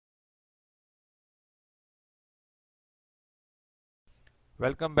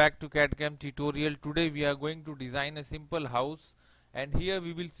Welcome back to CAD/CAM tutorial. Today we are going to design a simple house, and here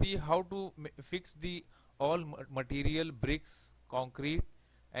we will see how to fix the all material, bricks, concrete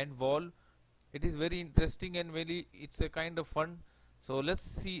and wall. It is very interesting and it's a kind of fun. So let's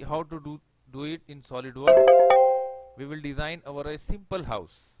see how to do it in SolidWorks. We will design a simple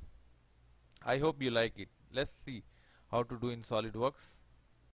house. I hope you like it. Let's see how to do in SolidWorks.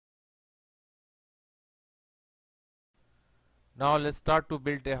 Now let's start to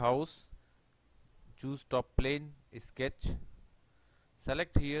build a house. Choose top plane, sketch,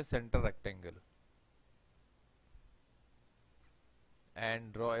 select here center rectangle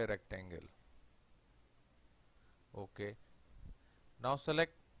and draw a rectangle. Okay. Now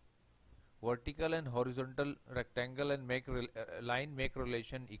select vertical and horizontal rectangle and make line make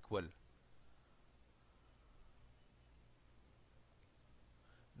relation equal.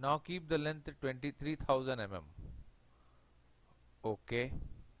 Now keep the length 23,000 mm. Okay.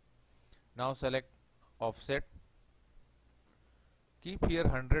 Now select offset, keep here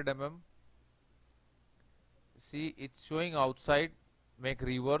 100 mm. See, it's showing outside, make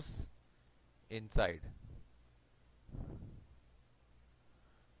reverse inside.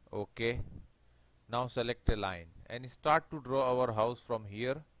 Okay. Now select a line and start to draw our house from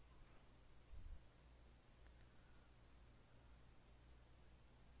here.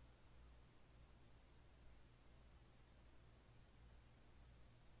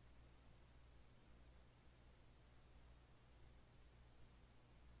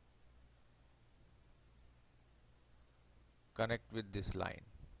 Connect with this line,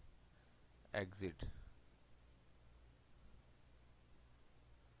 exit.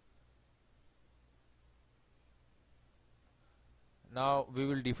 Now we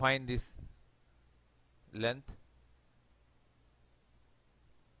will define this length.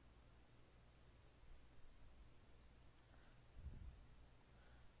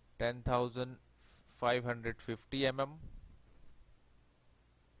 (10,550 mm).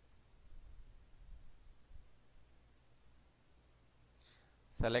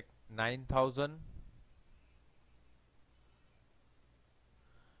 Select 9,000.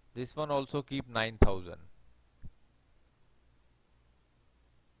 This one also keep 9,000.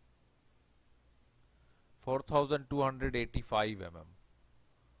 (4,285 mm).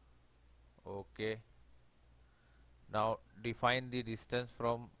 Okay. Now define the distance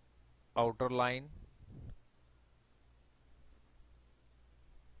from outer line.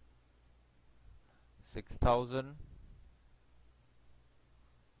 (6,000).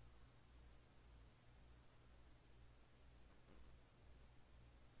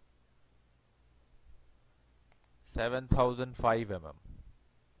 (7,005 mm).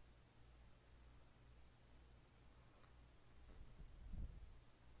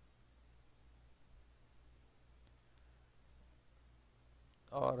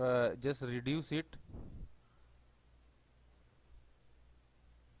 Or just reduce it.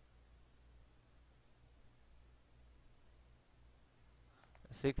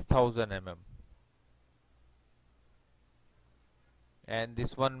 (6,000 mm). And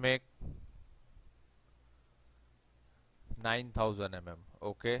this one make 9,000 mm.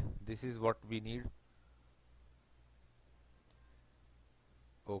 Okay, this is what we need.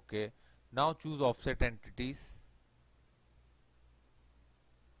 Okay, now choose offset entities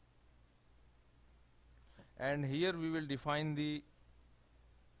and here we will define the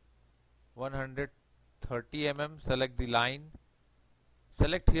 130 mm. Select the line,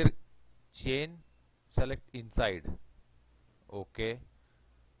 select here chain, select inside. Okay,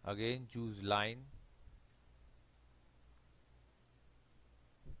 again choose line,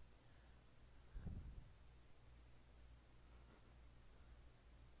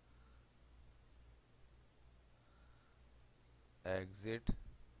 exit,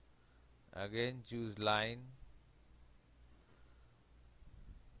 again choose line,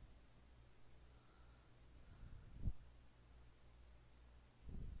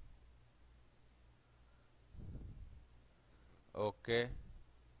 okay.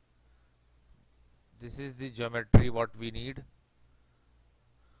 This is the geometry what we need.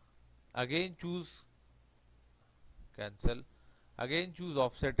 Again choose cancel, again choose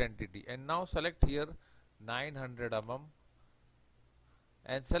offset entity and now select here 900 mm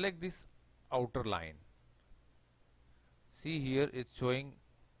and select this outer line. See here it's showing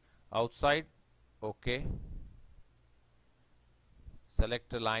outside. Okay,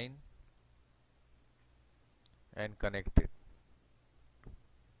 select a line and connect it,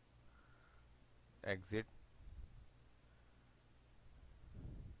 exit,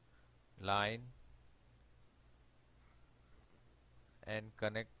 line and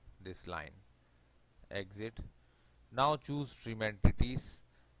connect this line, exit. Now choose trim entities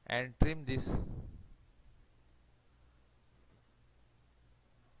and trim this.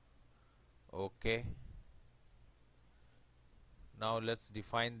 Okay. Now let's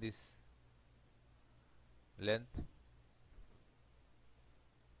define this length.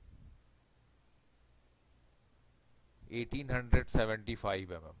 $1875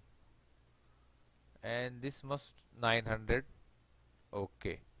 and this must 900.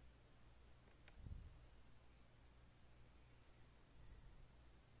 Okay.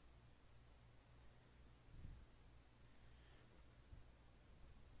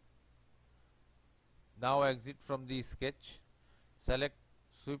 Now exit from the sketch, select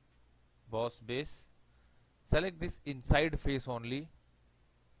sweep boss base, select this inside face only,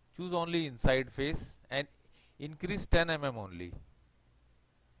 choose only inside face and increase 10 mm only.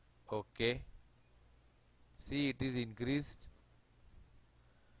 Okay, see it is increased.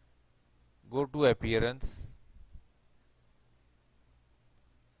 Go to appearance,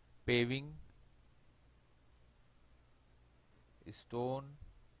 paving, stone,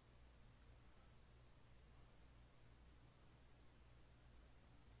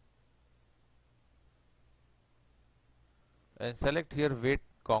 and select here wet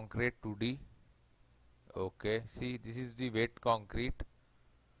concrete 2D. Okay, see this is the wet concrete.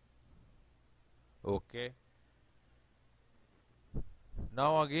 Okay,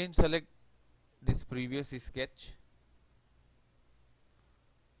 now again select this previous sketch,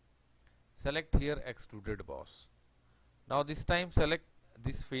 select here extruded boss. Now this time select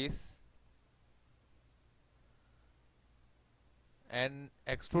this face and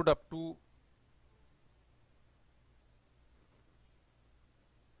extrude up to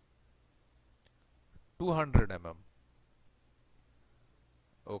 200 mm.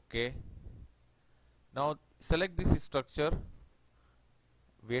 Okay, now select this structure,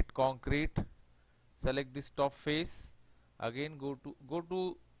 wet concrete, select this top face, again go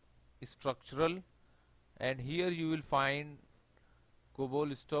to structural, and here you will find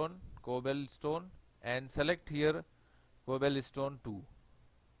cobblestone and select here cobblestone 2.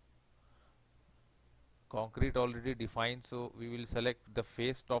 Concrete already defined, so we will select the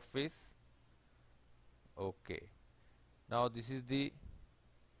face, top face. Okay, now this is the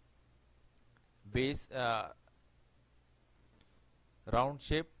base round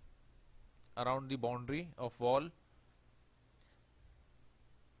shape around the boundary of wall.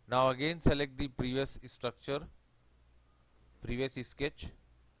 Now again select the previous structure, previous sketch,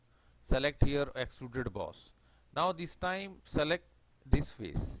 select here extruded boss. Now this time select this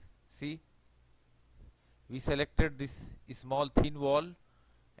face. See, we selected this small thin wall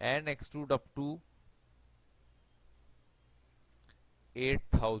and extrude up to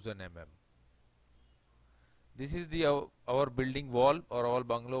 8000 mm. This is the our building wall or our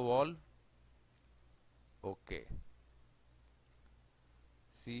bungalow wall. Okay,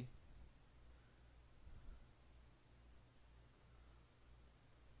 see,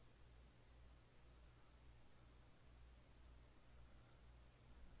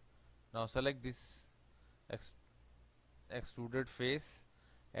 now select this extruded face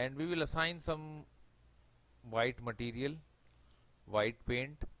and we will assign some white material, white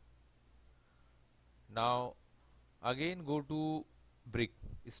paint. Now again go to brick,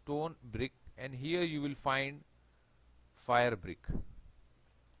 stone brick, and here you will find fire brick.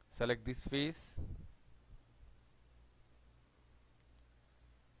 Select this face,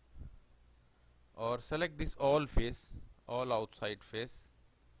 or select this all face, all outside face.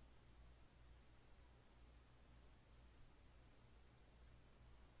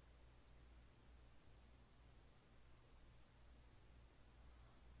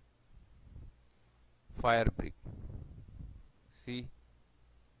 Fire brick. See,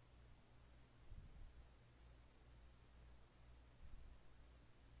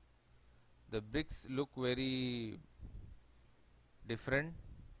 the bricks look very different,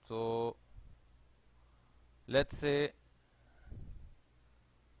 so let's say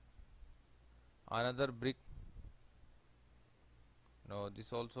another brick. No,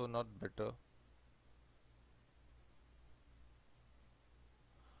 this also not better.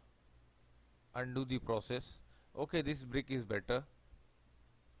 Undo the process. Okay, this brick is better.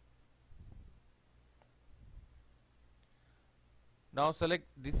 Now select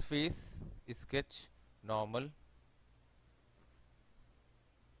this face, sketch normal,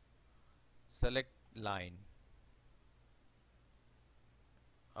 select line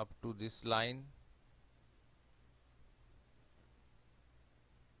up to this line,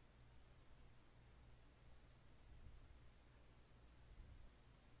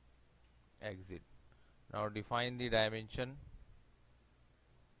 exit. Now define the dimension.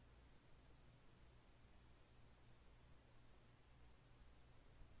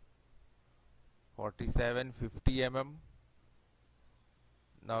 4750 mm.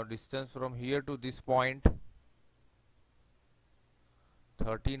 Now distance from here to this point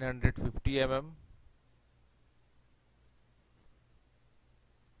 1350 mm.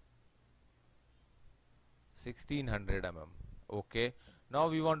 1600 mm. Okay, now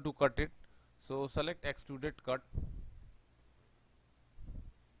we want to cut it, so select extruded cut,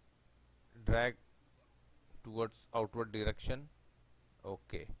 drag towards outward direction.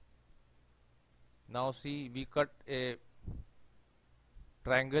 Okay, now see, we cut a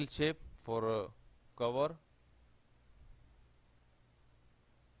triangle shape for a cover.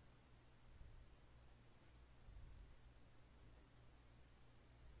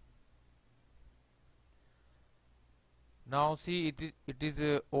 Now see, it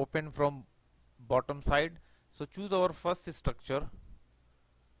is open from bottom side, so choose our first structure,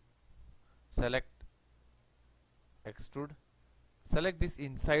 select extrude, select this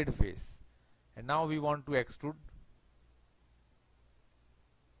inside face, and now we want to extrude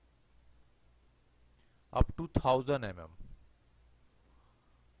up to 1000 mm.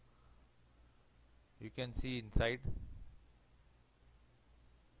 You can see inside,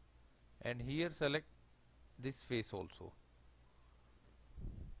 and here select this face also,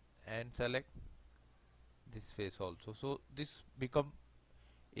 and select this face also. So this become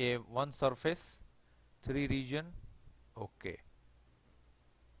a one surface, 3 region. Okay,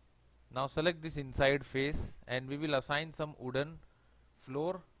 now select this inside face, and we will assign some wooden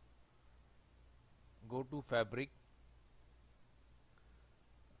floor. Go to fabric,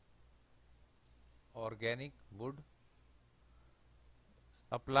 organic wood,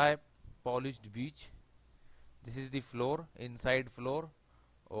 apply polished beech. This is the floor, inside floor.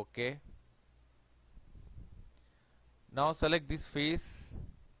 Okay, now select this face,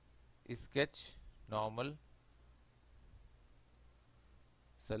 sketch normal,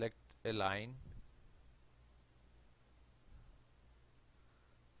 select a line,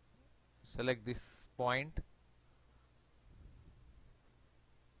 select this point,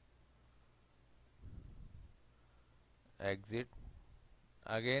 exit,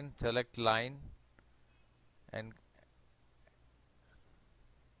 again select line, and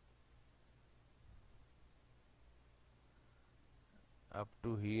up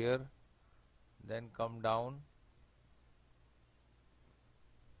to here, then come down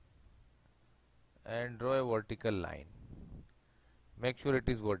and draw a vertical line. Make sure it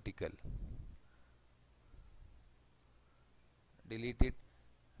is vertical. Delete it.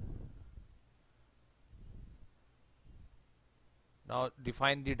 Now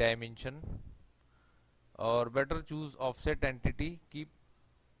define the dimension, or better choose offset entity, keep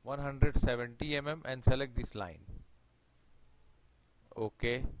 170 mm and select this line.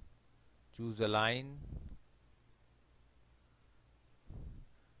 Okay, choose a line,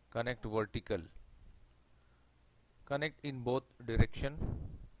 connect vertical, connect in both direction,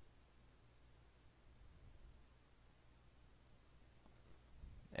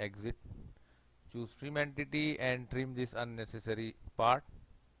 exit, choose trim entity and trim this unnecessary part.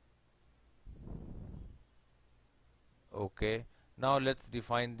 Okay, now let's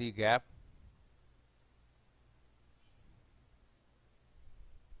define the gap.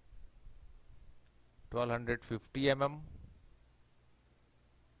 (1250 mm).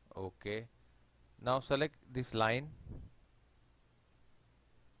 Okay, now select this line,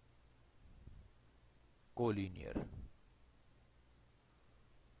 collinear.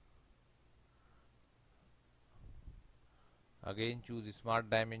 Again choose smart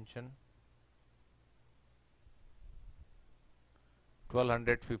dimension,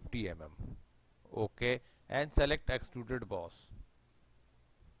 1250 mm. Okay, and select extruded boss.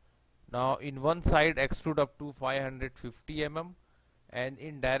 Now in one side extrude up to 550 mm, and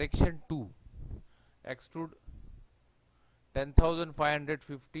in direction 2 extrude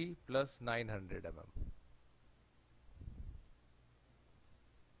 10,550 plus 900 mm.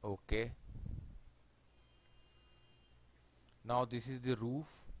 Okay, now this is the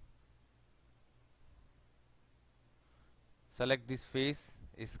roof. Select this face,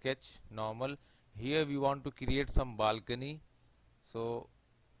 sketch normal. Here we want to create some balcony, so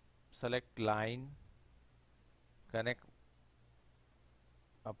select line, connect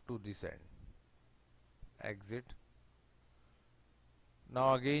up to this end, exit.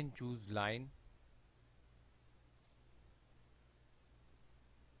 Now again choose line,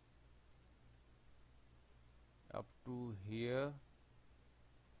 up to here,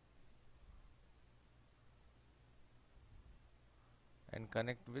 and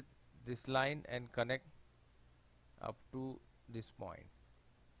connect with this line and connect up to this point.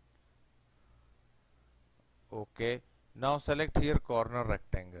 Okay, now select here corner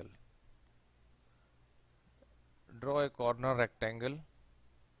rectangle, draw a corner rectangle.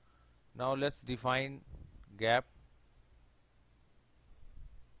 Now let's define gap.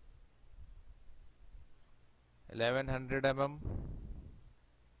 Eleven hundred mm,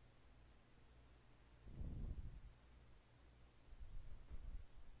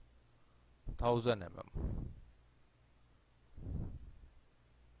 1000 mm.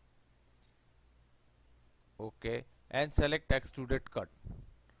 Okay, and select extruded cut.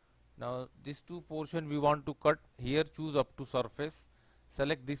 Now these two portion we want to cut. Here choose up to surface.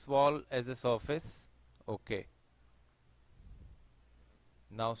 Select this wall as a surface. Okay.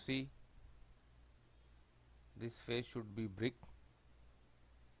 Now see, this face should be brick,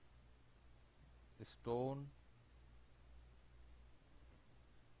 stone,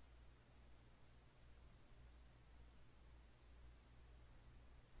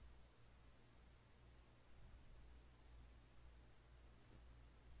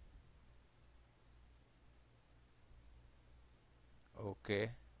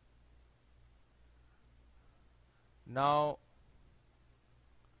 okay. Now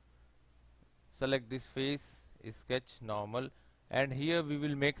select this face, sketch normal, and here we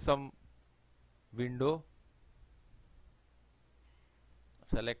will make some window.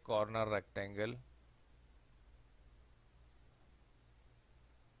 Select corner rectangle.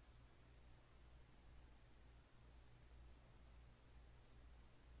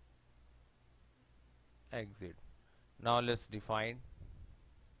 Exit. Now let's define.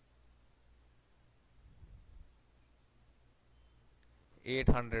 Eight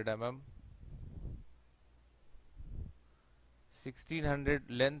hundred mm, 1600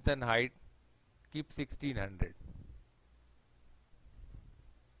 length and height. Keep 1600.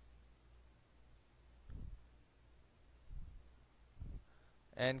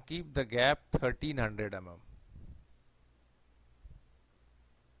 And keep the gap 1300 mm.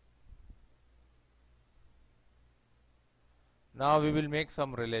 Now we will make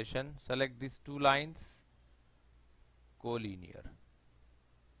some relation. Select these two lines, collinear.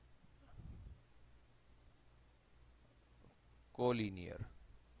 Collinear.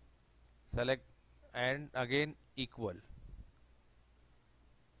 Select and again equal.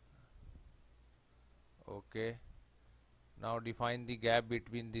 Okay. Now define the gap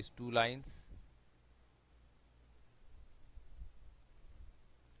between these two lines.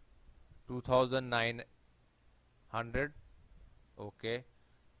 2900. Okay.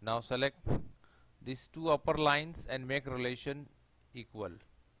 Now select these two upper lines and make relation equal.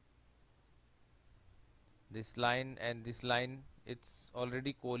 This line and this line, it's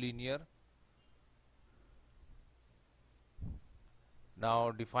already collinear.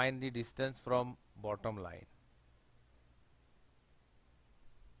 Now define the distance from bottom line.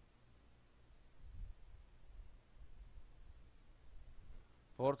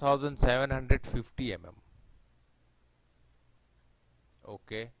 Four 4750 mm.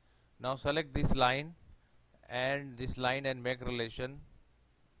 Okay. Now select this line and this line and make relation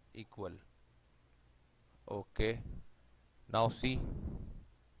equal. Okay. Now see.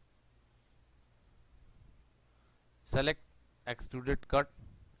 Select extruded cut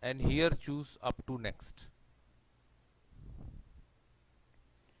and here choose up to next.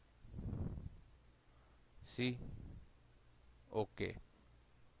 See. Okay.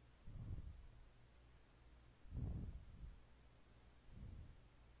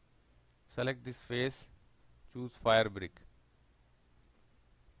 Select this face, choose fire brick.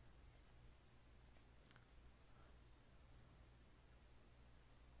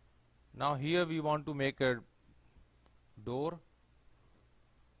 Now here we want to make a door.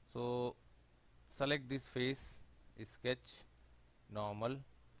 So select this face, sketch normal.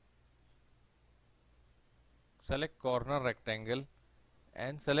 Select corner rectangle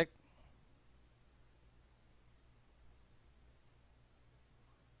and select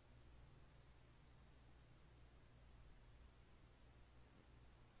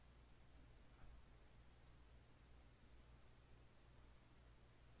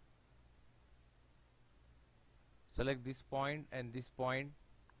this point and this point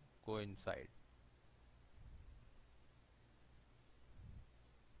coincide.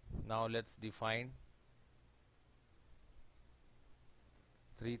 Now let's define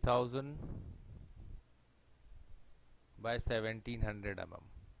 3000 by 1700 mm.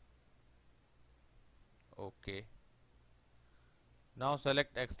 Okay. Now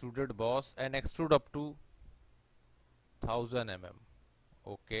select extruded boss and extrude up to 1000 mm.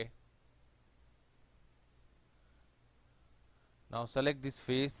 Okay. Now select this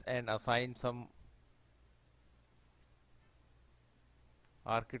face and assign some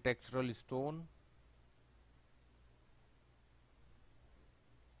architectural stone.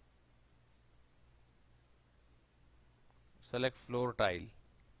 select floor tile.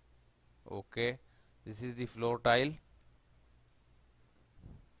 Okay, this is the floor tile,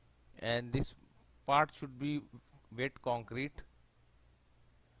 and this part should be wet concrete,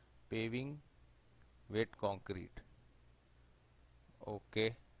 paving, wet concrete.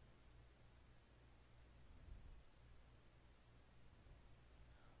 Okay,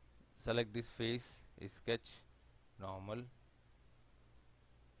 select this face, sketch normal,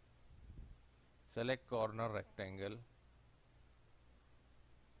 select corner rectangle,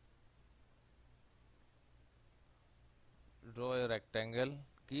 draw a rectangle,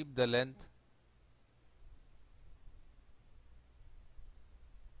 keep the length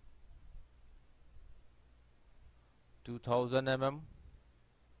 2000 mm,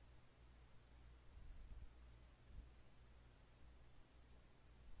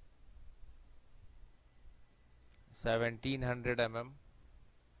 seventeen hundred mm,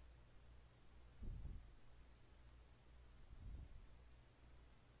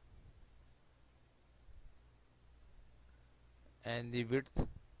 and the width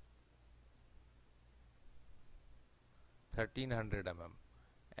 1300 mm,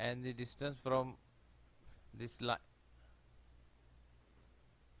 and the distance from this line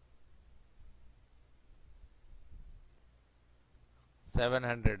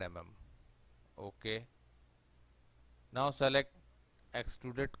 700 mm. Okay, now select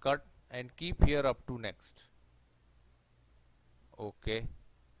extruded cut and keep here up to next. Okay,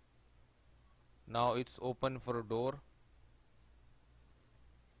 now it's open for a door.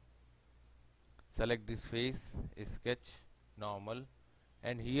 Select this face, sketch normal,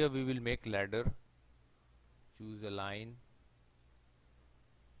 and here we will make ladder. Choose a line,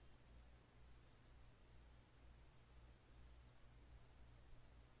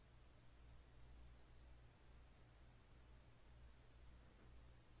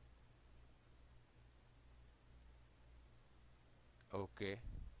 okay,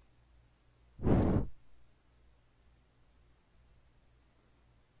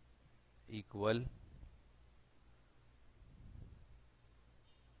 equal,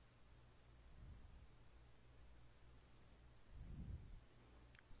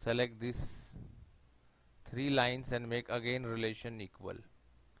 select this 3 lines and make again relation equal.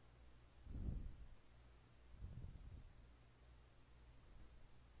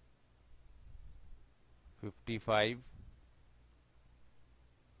 $55,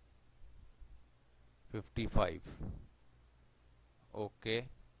 $55. Okay,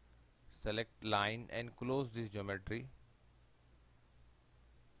 select line and close this geometry.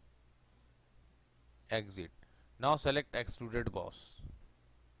 Exit. Now select extruded boss.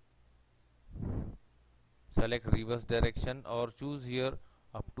 Select reverse direction or choose here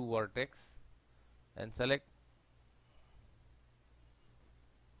up to vertex and select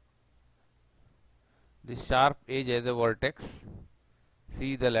this sharp edge as a vertex.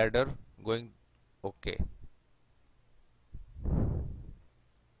 See the ladder going. Okay,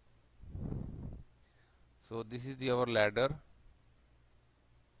 so this is our ladder.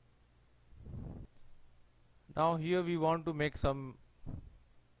 Now here we want to make some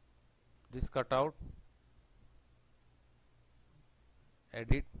this cutout,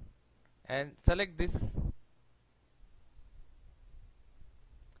 edit and select this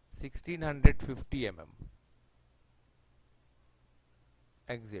 1650 mm.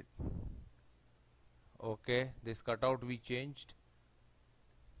 Exit. Okay, this cutout we changed.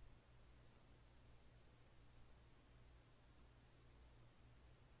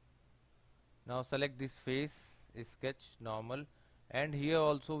 Now select this face, sketch normal, and here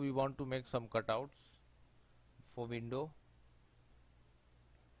also we want to make some cutouts for window.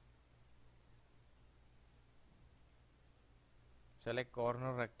 Select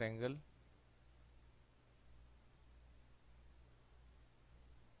corner rectangle,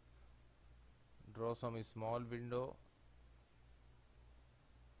 draw some small window.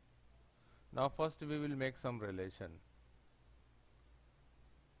 Now first we will make some relation.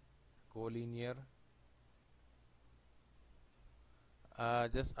 Collinear.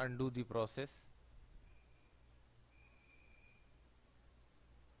 Just undo the process.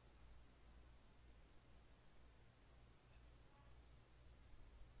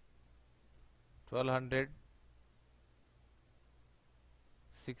 $1200,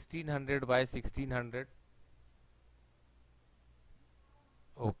 1600 by 1600.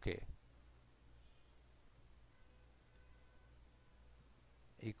 Okay,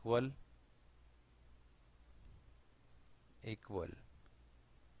 equal, equal,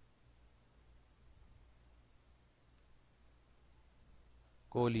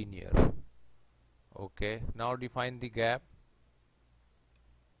 collinear. Okay, now define the gap.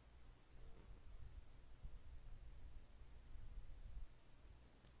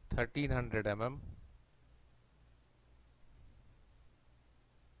 1300 mm,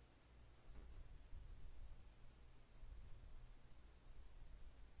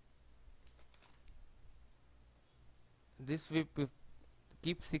 this we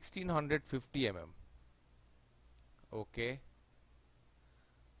keep 1650 mm. Okay,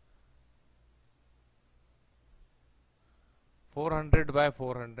 400 by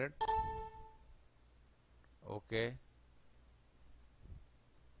 400. Okay,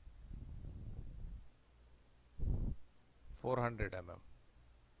 400 mm.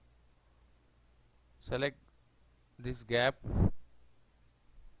 Select this gap,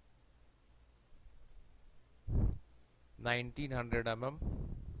 1900 mm,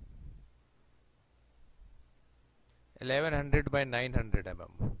 1100 by 900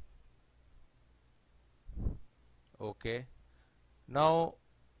 mm. Okay, now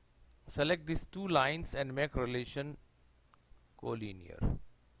select these two lines and make relation collinear.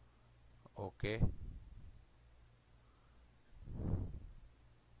 Okay,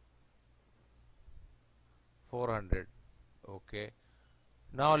 $400. Okay,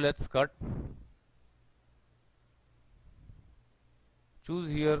 now let's cut.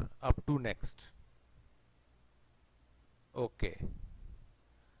 Choose here up to next. Okay,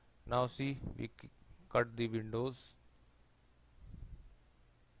 now see, we cut the windows.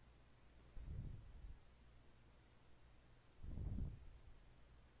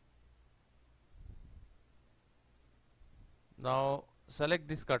 Now select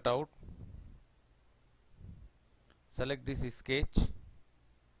this cutout, select this sketch,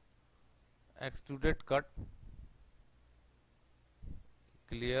 extruded cut,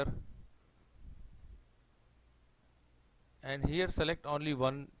 clear, and here select only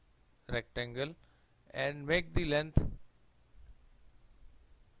one rectangle and make the length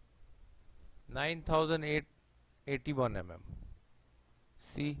 9881 mm.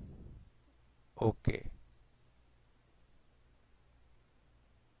 See, okay.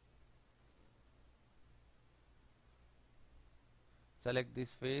 Select this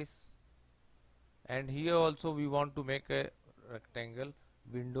face, and here also we want to make a rectangle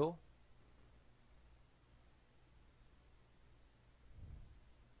window.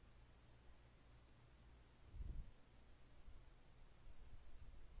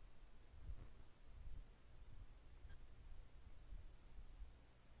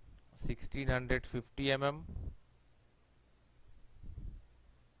 $1650 mm.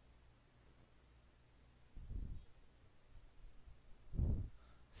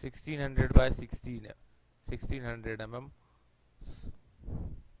 1600 by 1600 mm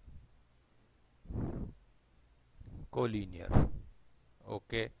collinear.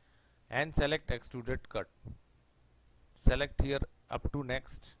 Okay, and select extruded cut. Select here up to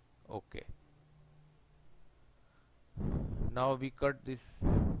next. Okay, now we cut this.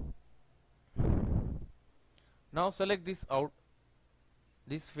 Now select this out,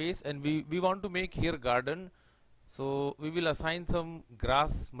 this face, and we want to make here garden. So we will assign some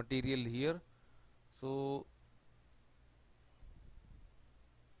grass material here. So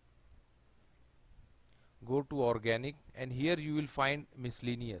go to organic, and here you will find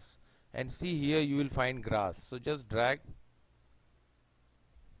miscellaneous, and see here you will find grass. So just drag,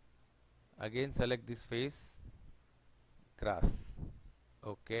 again select this face, grass.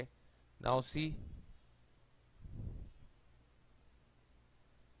 Okay, now see,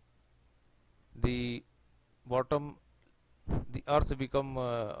 the bottom, the earth become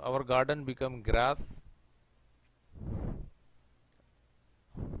our garden become grass.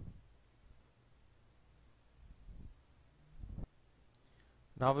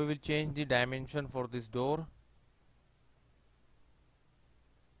 Now we will change the dimension for this door.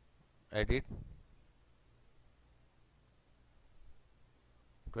 Edit,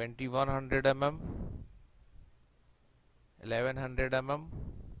 2100 mm, 1100 mm,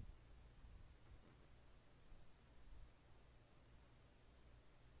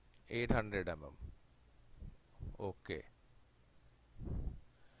 800 mm. Okay,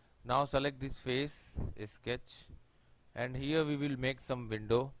 now select this face, sketch, and here we will make some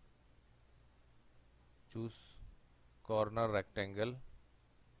window. Choose corner rectangle,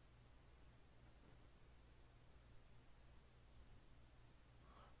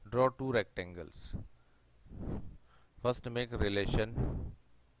 draw two rectangles. First make relation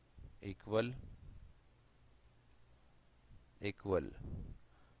equal, equal.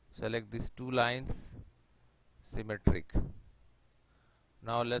 Select these two lines, symmetric.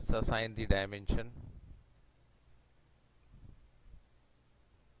 Now let's assign the dimension.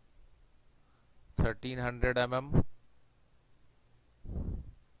 1300 mm,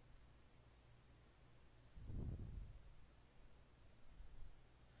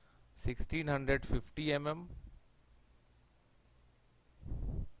 1650 mm,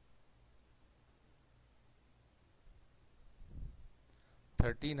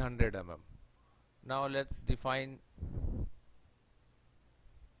 1300 mm. Now let's define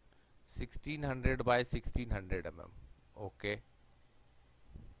 1600 by 1600 mm. Okay.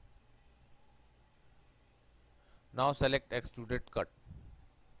 Now select extruded cut.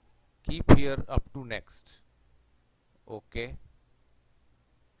 Keep here up to next. Okay.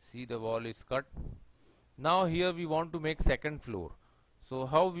 See, the wall is cut. Now here we want to make second floor. So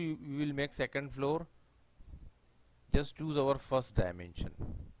how we will make second floor? Just choose our first dimension.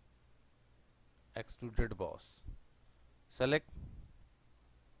 Extruded boss. Select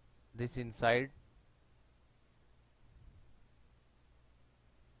this inside.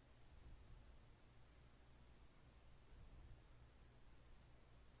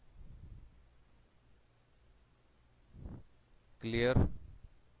 Clear.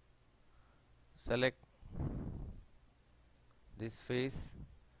 Select this face,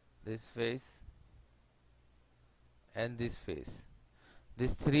 and this face.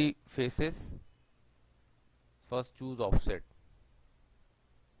 These three faces. First choose offset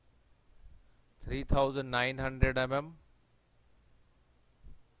 3900 mm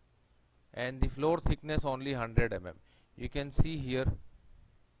and the floor thickness only 100 mm. You can see here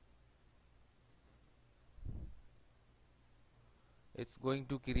it's going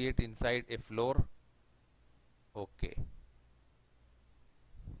to create inside a floor. Okay.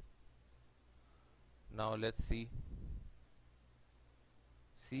 Now let's see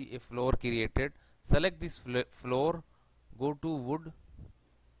a floor created. Select this floor, go to wood,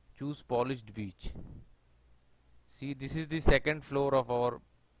 choose polished beech. See, this is the second floor of our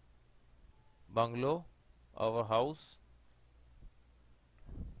bungalow, our house.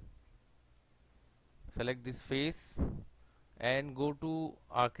 Select this face and go to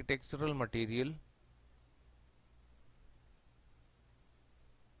architectural material.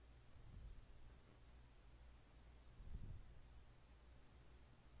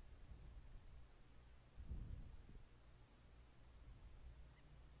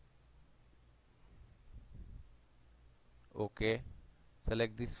 Okay.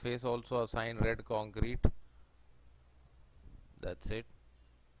 Select this face also, assign red concrete. That's it.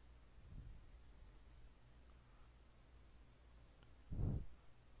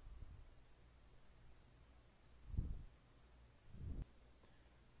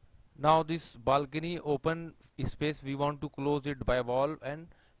 Now this balcony open space, we want to close it by wall and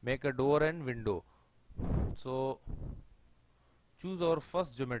make a door and window. So choose our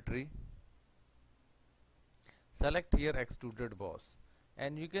first geometry. Select here extruded boss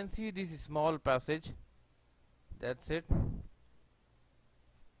and you can see this small passage. That's it.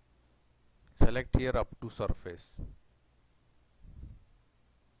 Select here up to surface.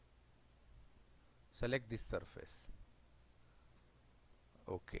 Select this surface.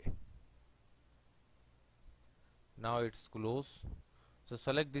 Okay. Now it's close. So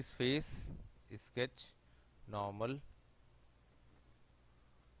select this face, sketch, normal.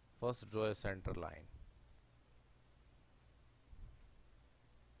 First draw a center line.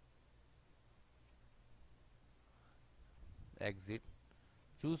 Exit.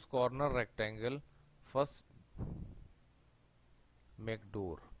 Choose corner rectangle. First make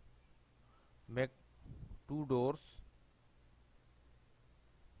door. Make 2 doors.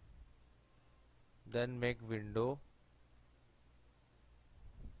 Then make window.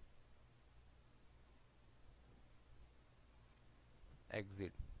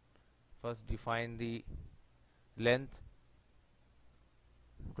 Exit. First define the length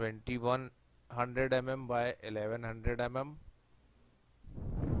 2100 mm by 1100 mm.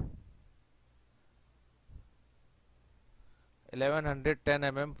 1110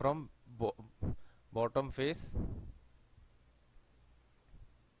 mm from bottom face.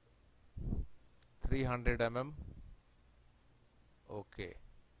 300 mm. Okay.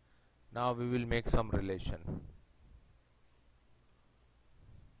 Now we will make some relation.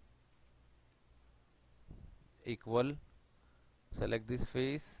 Equal. Select this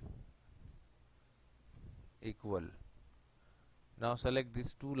face. Equal. Now select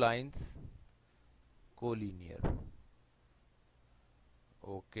these two lines. Collinear.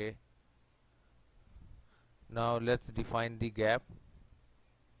 Okay. Now let's define the gap.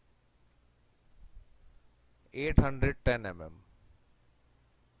 810 mm.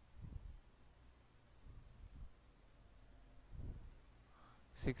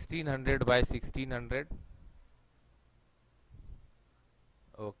 1600 by 1600.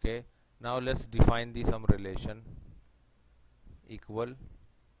 Okay. Now let's define the some relation. Equal.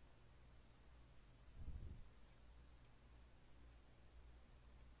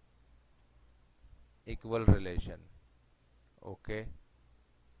 equal relation. Okay,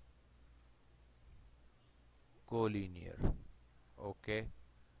 collinear. Okay,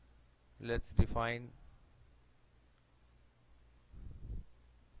 let's define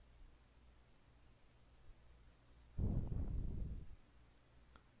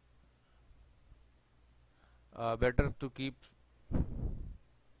better to keep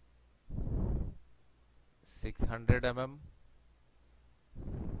 600 mm.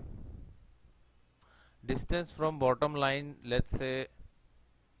 Distance from bottom line, let's say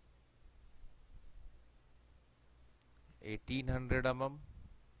 1800 mm.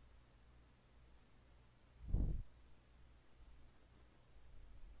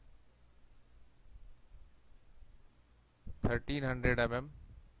 (1300 mm)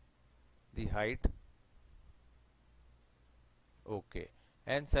 the height. Okay,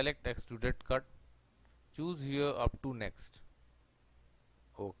 and select extruded cut. Choose here up to next.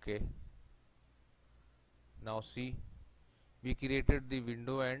 Okay, now see, we created the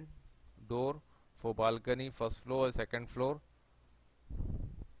window and door for balcony, first floor or second floor.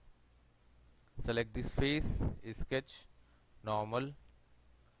 Select this face, sketch, normal,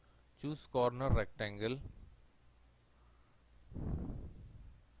 choose corner rectangle,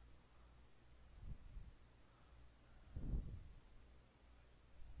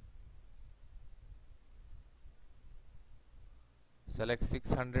 select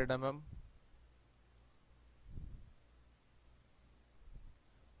 600 mm,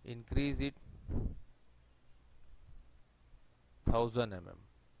 increase it 1000 mm.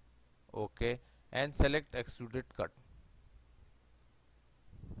 Okay, and select extruded cut.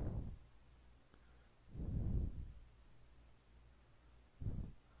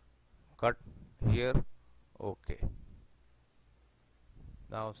 Cut here. Okay,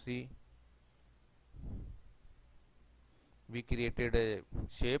 now see, we created a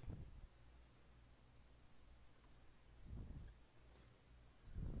shape.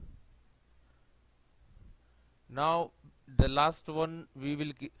 Now the last one, we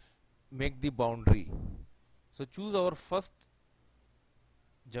will make the boundary. So choose our first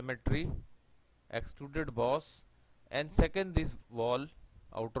geometry, extruded boss, and second this wall,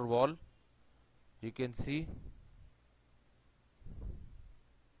 outer wall. You can see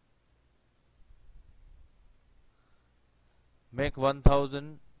make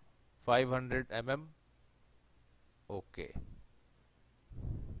 1500 mm. Okay,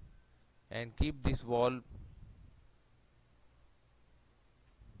 and keep this wall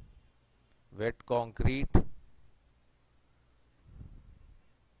wet concrete.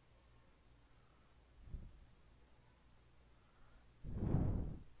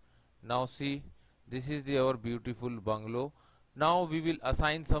 Now see, this is our beautiful bungalow. Now we will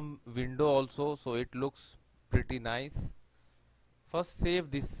assign some window also, so it looks pretty nice. First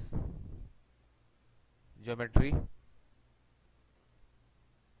save this geometry.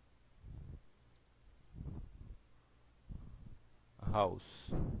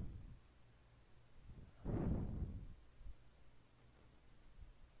 House.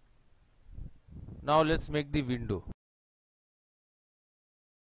 Now let's make the window.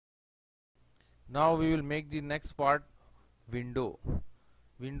 Now we will make the next part, window.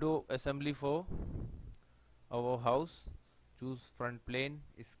 Window assembly for our house. Choose front plane,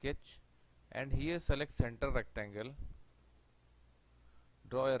 sketch, and here select center rectangle.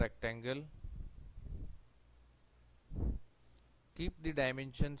 Draw a rectangle. Keep the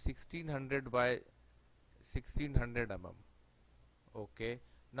dimension 1600 by 1600 mm. Okay,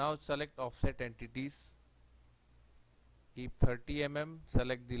 now select offset entities. Keep 30 mm.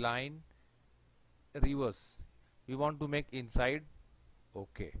 Select the line. Reverse, we want to make inside.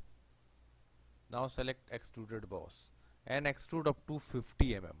 Okay, now select extruded boss and extrude up to 50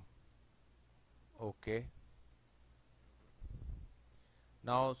 mm. Okay,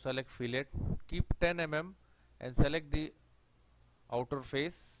 now select fillet, keep 10 mm and select the outer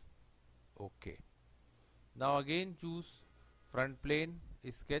face. Okay, now again choose front plane,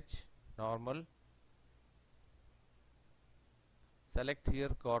 sketch, normal, select here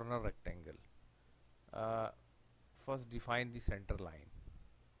corner rectangle. First define the center line.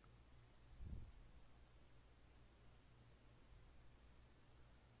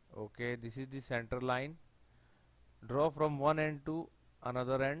 Okay, this is the center line. Draw from one end to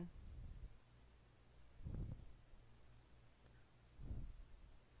another end.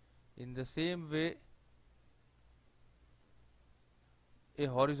 In the same way, a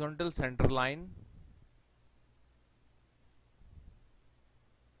horizontal center line.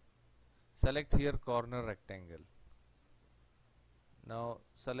 Select here corner rectangle. Now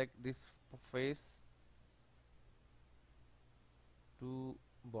select this face to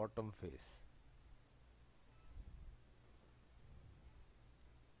bottom face.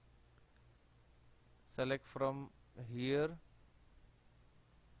 select from here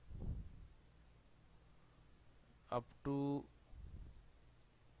up to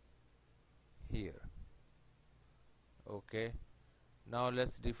here. Okay, now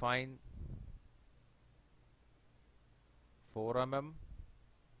let's define 4 mm,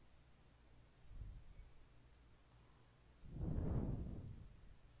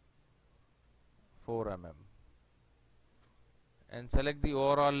 and select the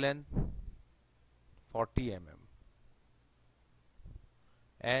overall length 40 mm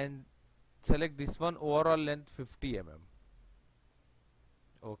and select this one overall length 50 mm.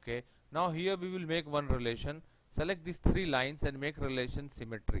 Okay, now here we will make one relation. Select these 3 lines and make relation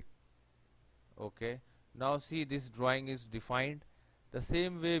symmetric. Okay, now see this drawing is defined. The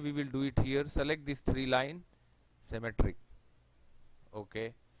same way we will do it here. Select this 3 line symmetric.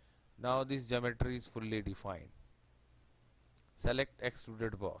 Okay, now this geometry is fully defined. Select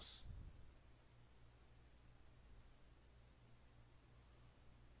extruded boss.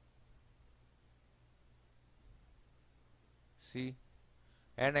 See,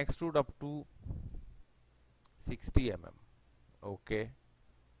 and extrude up to 60 mm. Okay,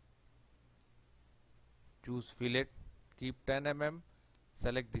 choose fillet, keep 10 mm,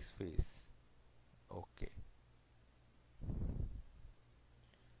 select this face. Okay,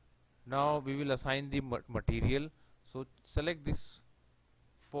 now we will assign the material. So select this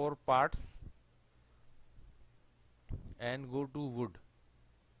 4 parts and go to wood.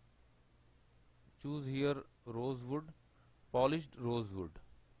 Choose here rosewood, polished rosewood.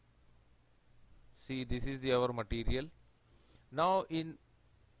 See, this is our material. Now in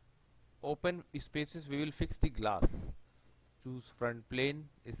open spaces we will fix the glass. Choose front plane,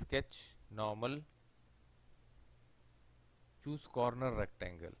 sketch, normal, choose corner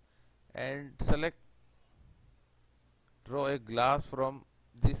rectangle and select, draw a glass from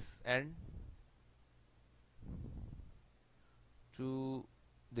this end to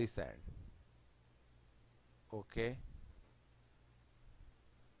this end. Okay,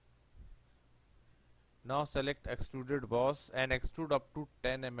 now select extruded boss and extrude up to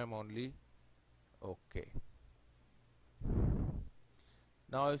 10 mm only. Okay,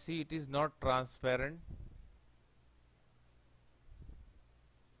 now you see it is not transparent,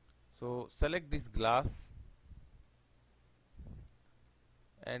 so select this glass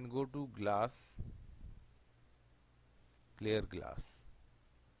and go to glass, clear glass.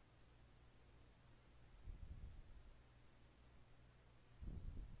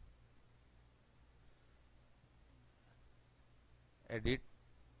 Edit,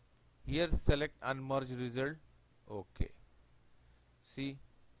 here select unmerged result. Okay, see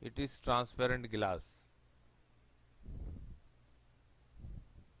it is transparent glass.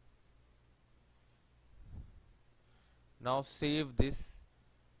 Now save this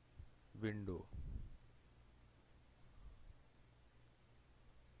window.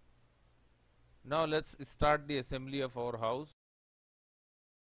 Now let's start the assembly of our house.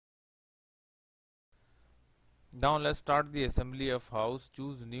 Now let's start the assembly of house.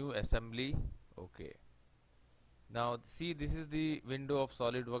 Choose new assembly. Okay, now see this is the window of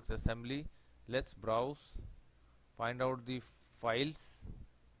SolidWorks assembly. Let's browse, find out the files.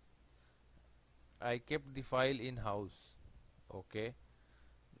 I kept the file in house. Okay,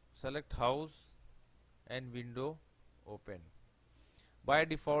 select house and window, open. By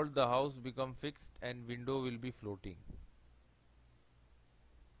default the house become fixed and window will be floating.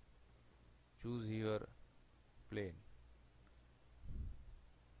 Choose here plane.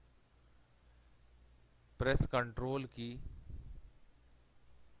 Press Ctrl key,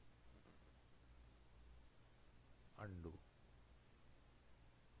 undo,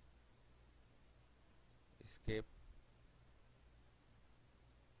 escape,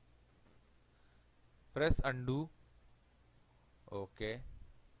 press undo. Okay,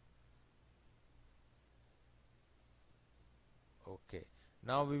 okay,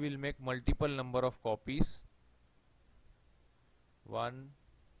 now we will make multiple number of copies. 1,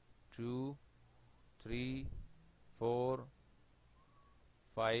 2, 3, 4,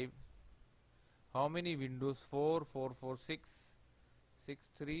 5. How many windows? 4, 4, 4, 6, 6,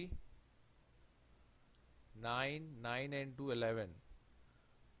 3, 9, 9 and 2, 11.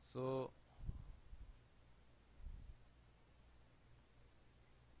 So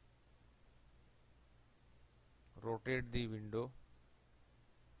rotate the window.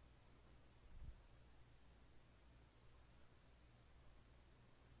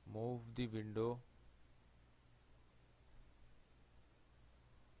 Move the window.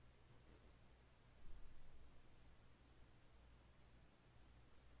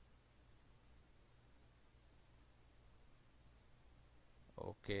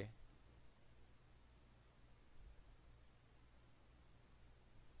 Okay,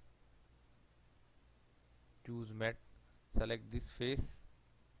 use matte. Select this face,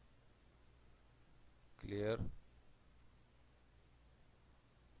 clear,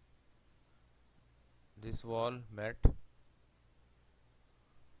 this wall matte,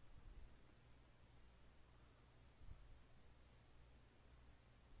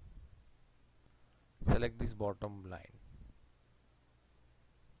 select this bottom line.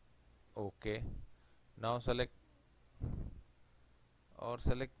 Okay, now select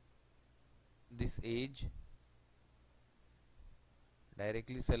this edge,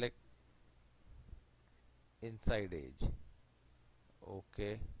 directly select inside edge.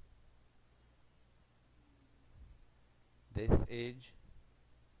 Okay, this edge,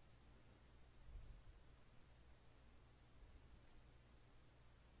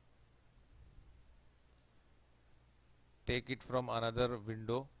 take it from another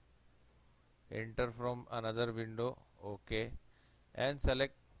window, enter from another window. Okay, and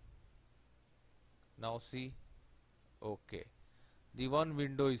select. Now see, okay, the one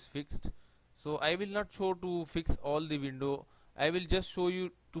window is fixed. So I will not show to fix all the window, I will just show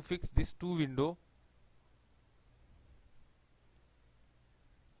you to fix this two window.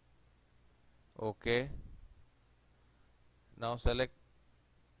 Okay, now select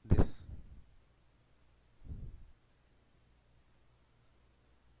this.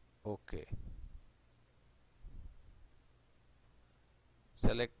 Okay,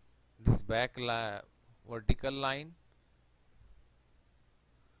 select this back vertical line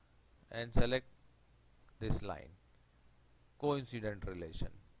and select this line, coincident relation.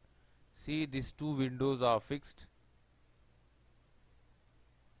 See, these two windows are fixed.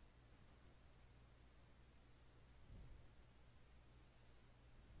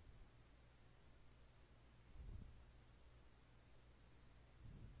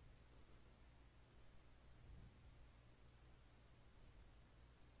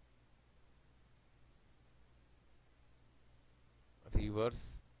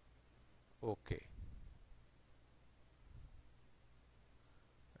 Reverse. Okay,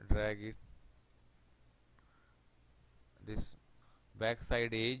 drag it, this back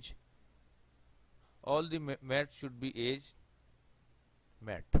side edge, all the matte should be edge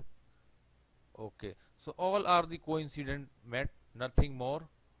matte. Okay, so all are the coincident matte, nothing more.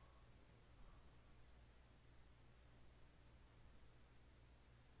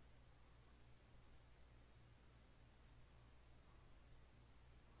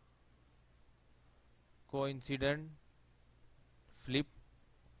 Coincident, flip.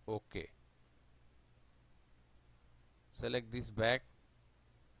 Okay, select this back.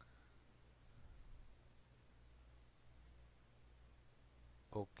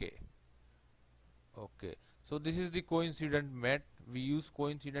 Okay, okay, so this is the coincident matte. We use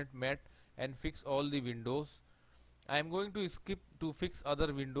coincident matte and fix all the windows. I am going to skip to fix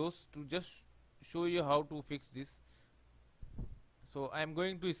other windows to just show you how to fix this. So I am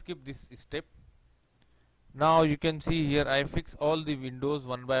going to skip this step. Now you can see here I fix all the windows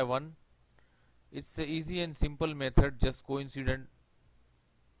one by one. It's a easy and simple method, just coincident.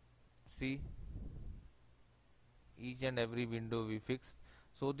 See, each and every window we fixed.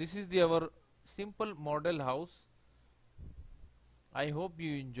 So this is our simple model house. I hope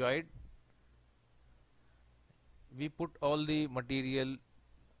you enjoyed. We put all the material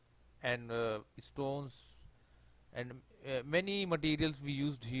and stones and many materials we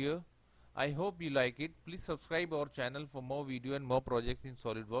used here. I hope you like it. Please subscribe our channel for more video and more projects in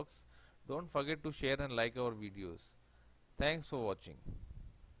SolidWorks. Don't forget to share and like our videos. Thanks for watching.